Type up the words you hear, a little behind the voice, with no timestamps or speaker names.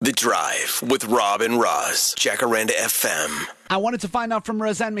The Drive with Rob and Roz, Jacaranda FM. I wanted to find out from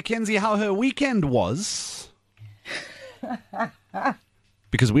Rozanne McKenzie how her weekend was.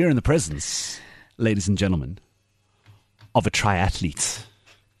 Because we are in the presence, ladies and gentlemen, of a triathlete.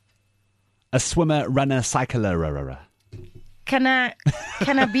 A swimmer, runner, cycler. Can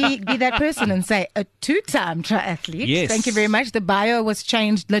I be that person and say a 2-time triathlete? Yes. Thank you very much. The bio was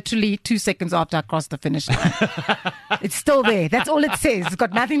changed literally 2 seconds after I crossed the finish line. It's still there. That's all it says. It's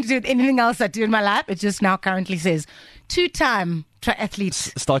got nothing to do with anything else I do in my life. It just now currently says 2-time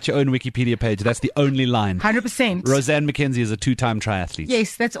triathlete. Start your own Wikipedia page. That's the only line. 100%. Rozanne McKenzie is a 2-time triathlete.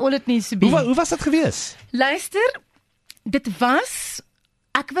 Yes, that's all it needs to be. Hoe was dat gewees? Luister,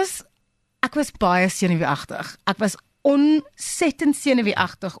 ek was baie senuweeagtig. Ek was ontsettend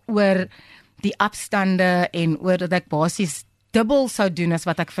senuweeagtig oor die afstande en oor dat ek basies dubbel sou doen as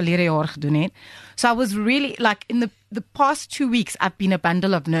wat ek verlede jaar gedoen het. So I was really, like, in the past 2 weeks, I've been a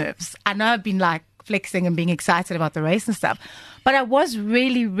bundle of nerves. I know I've been, like, flexing and being excited about the race and stuff, but I was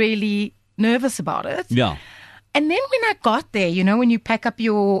really, really nervous about it. Yeah. And then when I got there, you know, when you pack up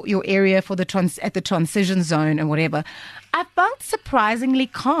your area for at the transition zone and whatever, I felt surprisingly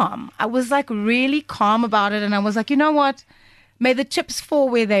calm. I was like really calm about it. And I was like, you know what? May the chips fall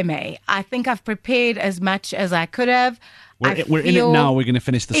where they may. I think I've prepared as much as I could have. We're in it now. We're going to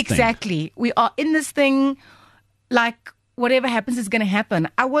finish this thing. Exactly. We are in this thing. Like, whatever happens is going to happen.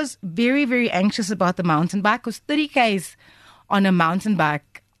 I was very, very anxious about the mountain bike because 30 Ks on a mountain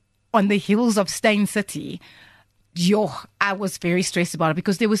bike on the hills of Steyn City, I was very stressed about it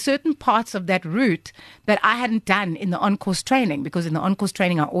because there were certain parts of that route that I hadn't done in the on-course training, because in the on-course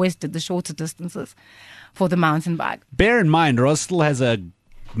training I always did the shorter distances for the mountain bike. Bear in mind, Roz still has a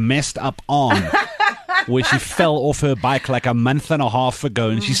messed up arm where she fell off her bike like a month and a half ago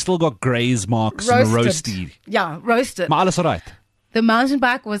and she's still got graze marks and roasty. Yeah, roasted. Maar alles alright. The mountain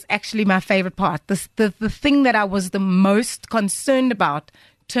bike was actually my favorite part. The thing that I was the most concerned about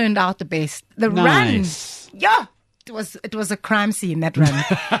turned out the best. The run. Yeah. It was a crime scene, that run.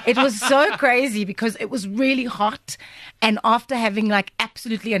 It was so crazy because it was really hot, and after having like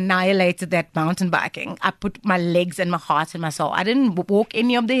absolutely annihilated that mountain biking, I put my legs and my heart and my soul. I didn't walk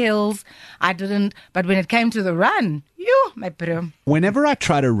any of the hills. But when it came to the run, my bro. Whenever I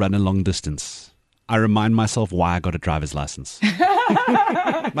try to run a long distance, I remind myself why I got a driver's license.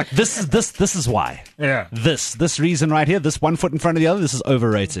 Like this is why. Yeah. This reason right here, this one foot in front of the other, this is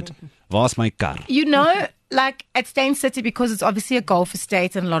overrated. Waar's my car? You know, like at Steyn City, because it's obviously a golf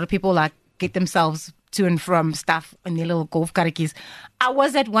estate and a lot of people like get themselves to and from stuff in their little golf karretjies. I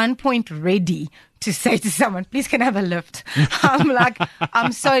was at one point ready to say to someone, please can I have a lift?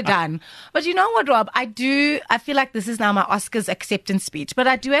 I'm so done. But you know what, Rob? I feel like this is now my Oscars acceptance speech, but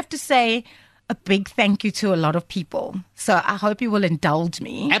I do have to say a big thank you to a lot of people. So I hope you will indulge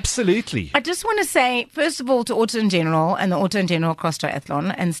me. Absolutely. I just want to say, first of all, to Auto in General and the Auto in General Cross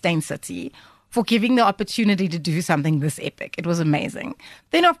Triathlon and Steyn City for giving the opportunity to do something this epic. It was amazing.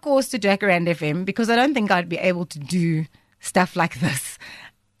 Then, of course, to Jacaranda FM, because I don't think I'd be able to do stuff like this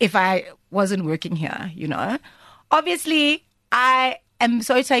if I wasn't working here, you know. Obviously, I am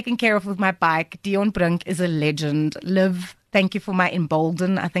so taken care of with my bike. Dion Brink is a legend. Liv, thank you for my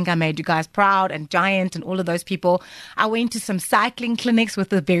embolden. I think I made you guys proud, and Giant and all of those people. I went to some cycling clinics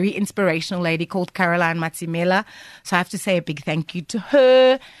with a very inspirational lady called Caroline Matsimela. So I have to say a big thank you to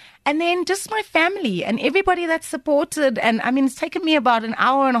her. And then just my family and everybody that supported. And I mean, it's taken me about an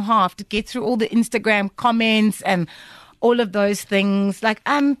hour and a half to get through all the Instagram comments and all of those things. Like,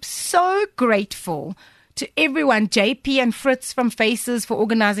 I'm so grateful to everyone, JP and Fritz from Faces, for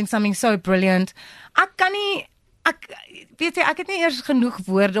organizing something so brilliant. Ek het nie eers genoeg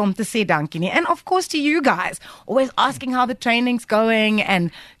woorde om te sê dankie nie. And of course to you guys, always asking how the training's going and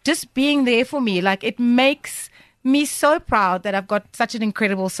just being there for me. Like, it makes me so proud that I've got such an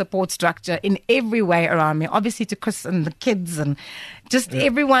incredible support structure in every way around me. Obviously to Chris and the kids and just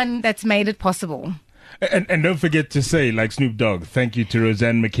everyone that's made it possible. And don't forget to say, like Snoop Dogg, thank you to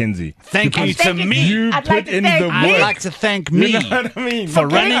Rozanne McKenzie. Thank you to me. You I'd put like to in thank the me. work. I'd like to thank me You know what I mean? for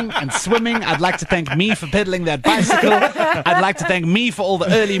running and swimming. I'd like to thank me for pedaling that bicycle. I'd like to thank me for all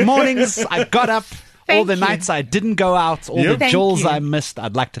the early mornings I got up, all the nights I didn't go out, all the Thank jewels you. I missed.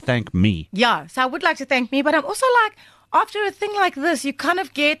 I'd like to thank me. Yeah, so I would like to thank me, but I'm also like, after a thing like this, you kind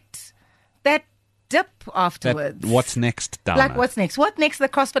of get that dip afterwards. What's next, Dana? Like, what's next? What next? The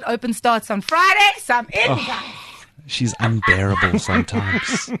CrossFit Open starts on Friday, so I'm in, guys. She's unbearable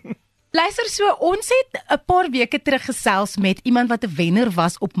sometimes. Luister, so ons het 'n paar weke terug gesels met iemand wat 'n wenner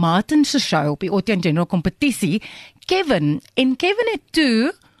was op Martin se show op die Auto in General kompetisie, Kevin. En Kevin het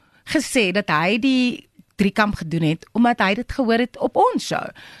toe gesê dat hy die driekamp gedoen het, omdat hy dit gehoor het op ons show.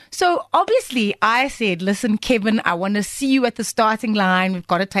 So obviously I said, listen Kevin, I want to see you at the starting line. We've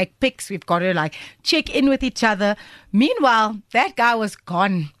got to take pics. We've got to like check in with each other. Meanwhile, that guy was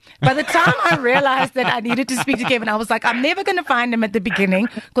gone. By the time I realized that I needed to speak to Kevin, I was like, I'm never going to find him at the beginning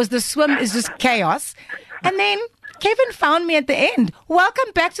because the swim is just chaos. And then Kevin found me at the end.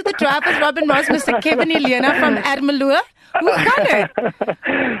 Welcome back to the Drive with Rob and Ross, Mr. Kevin Helena from Ermelo. Hoe gaan het?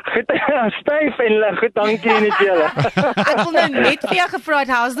 Goed, styf en goed, dankie net julle. Ek wil nou net vir jou gevra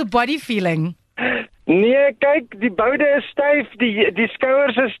het, how's the body feeling? Nee, kyk, die boude is styf, die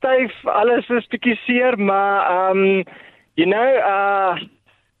skouers is styf, alles is bietjie seer, maar you know,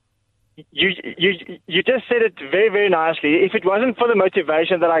 you just said it very, very nicely. If it wasn't for the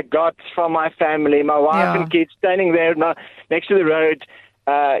motivation that I got from my family, my wife and kids standing there next to the road,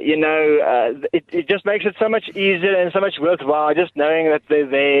 you know, it just makes it so much easier and so much worthwhile just knowing that they're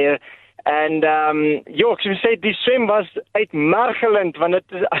there. And York, you said die swem was uitmergelend, want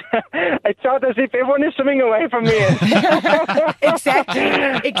it felt as if everyone is swimming away from me.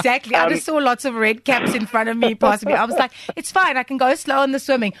 Exactly. I just saw lots of red caps in front of me, possibly. I was like, it's fine, I can go slow on the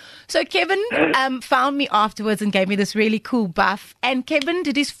swimming. So Kevin found me afterwards and gave me this really cool buff. And Kevin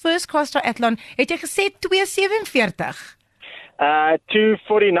did his first cross triathlon. Het jy gesê 2:47?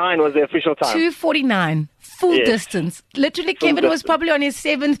 2:49 was the official time. 2:49. Full distance. Literally, Kevin was probably on his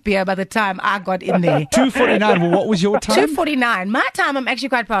 7th beer by the time I got in there. 2:49. Well, what was your time? 2:49. My time I'm actually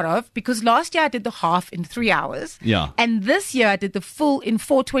quite proud of because last year I did the half in 3 hours. Yeah. And this year I did the full in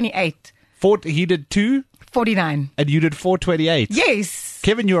 4:28. He did 2:49. And you did 4:28. Yes.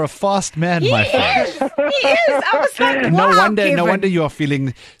 Kevin, you're a fast man, my friend. He is. I was like, wow, No wonder you are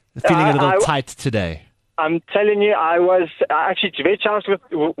feeling a little tight today. I'm telling you, I was actually very challenged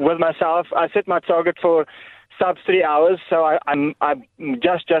with myself. I set my target for sub 3 hours, so I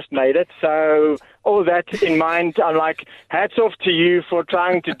just made it. So all that in mind, I'm like, hats off to you for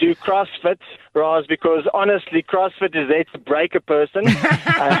trying to do CrossFit, Roz, because honestly, CrossFit is there to break a person,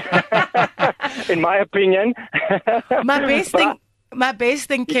 in my opinion. My best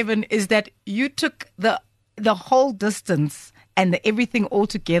thing, Kevin, is that you took the whole distance and everything all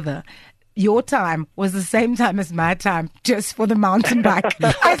together. Your time was the same time as my time, just for the mountain bike.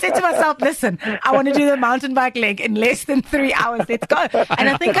 I said to myself, listen, I want to do the mountain bike leg in less than 3 hours. Let's go. And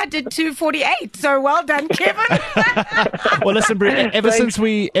I think I did 2:48. So well done, Kevin. Well, listen, Brit, ever since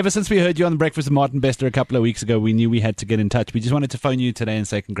we heard you on the Breakfast with Martin Bester a couple of weeks ago, we knew we had to get in touch. We just wanted to phone you today and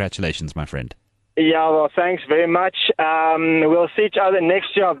say congratulations, my friend. Yeah, well, thanks very much. We'll see each other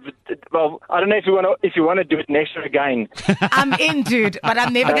next year. Well, I don't know if you want to do it next year again. I'm in, dude, but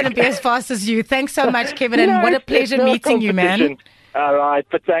I'm never going to be as fast as you. Thanks so much, Kevin, and what a pleasure meeting you, man. All right,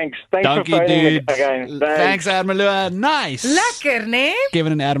 but thanks. Thanks Dankie, for phoning dude. again. Thanks, Ermelo. Nice. Lekker, né?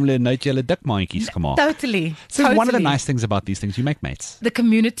 Kevin and Ermelo nou het julle dikmaatjies gemaak. Totally. So one of the nice things about these things, you make mates. The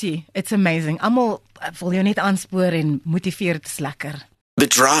community, it's amazing. Almal wil jou net aanspoor en motiveer, dit is lekker. The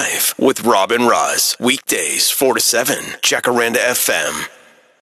Drive with Rob and Roz. Weekdays 4 to 7. Jacaranda FM.